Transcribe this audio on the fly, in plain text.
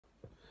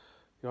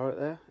You alright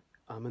there?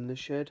 I'm in the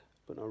shed,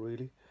 but not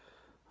really.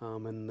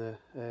 I'm in the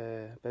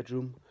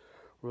bedroom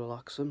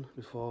relaxing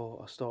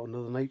before I start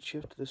another night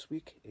shift this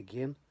week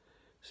again.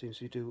 Seems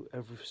to do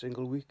every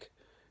single week,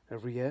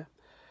 every year.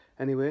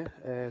 Anyway,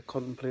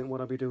 contemplating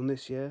what I'll be doing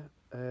this year.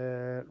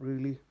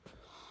 Really,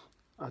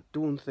 I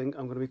don't think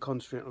I'm going to be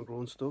concentrating on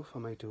growing stuff. I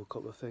might do a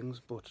couple of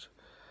things, but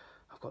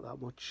I've got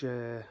that much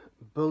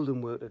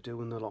building work to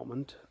do in the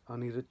allotment. I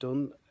need it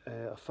done.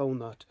 I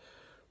found that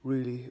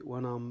really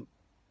when I'm,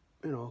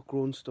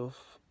 growing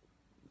stuff,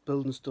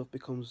 building stuff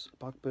becomes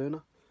a back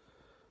burner.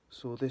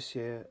 So this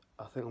year,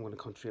 I think I'm going to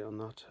concentrate on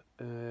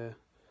that.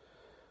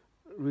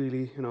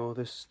 Really,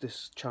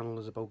 this channel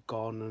is about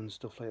gardening and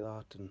stuff like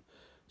that, and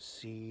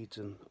seeds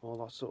and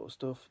all that sort of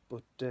stuff.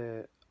 But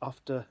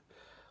after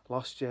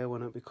last year,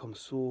 when I become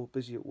so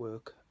busy at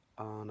work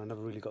and I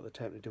never really got the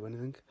time to do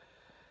anything,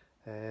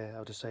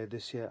 I've decided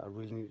this year I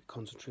really need to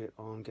concentrate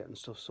on getting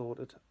stuff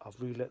sorted. I've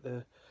really let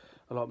the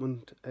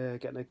allotment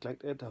get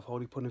neglected. I've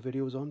already put in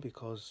videos on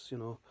because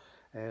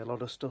a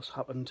lot of stuff's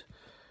happened.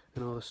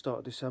 The start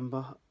of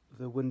December,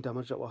 the wind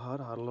damage that I had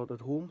a lot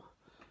at home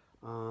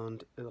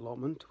and the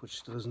allotment, which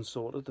still isn't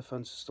sorted. The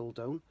fence is still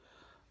down,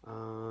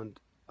 and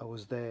I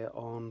was there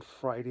on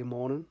Friday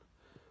morning.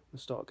 It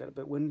started getting a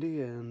bit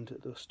windy and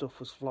the stuff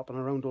was flapping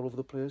around all over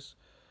the place.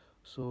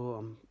 So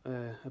I'm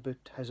a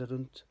bit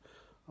hesitant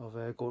of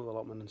going to the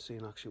allotment and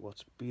seeing actually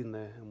what's been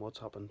there and what's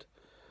happened.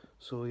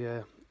 So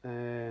yeah,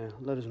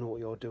 let us know what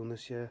you're doing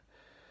this year.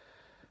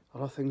 A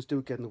lot of things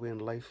do get in the way in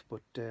life,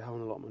 but having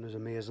an allotment is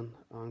amazing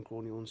and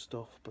growing your own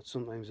stuff, but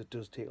sometimes it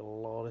does take a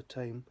lot of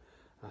time.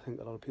 I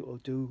think a lot of people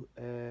do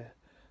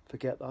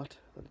forget that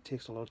it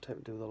takes a lot of time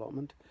to do the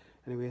allotment.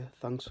 Anyway,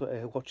 thanks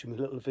for watching my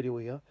little video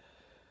here.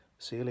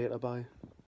 See you later, bye.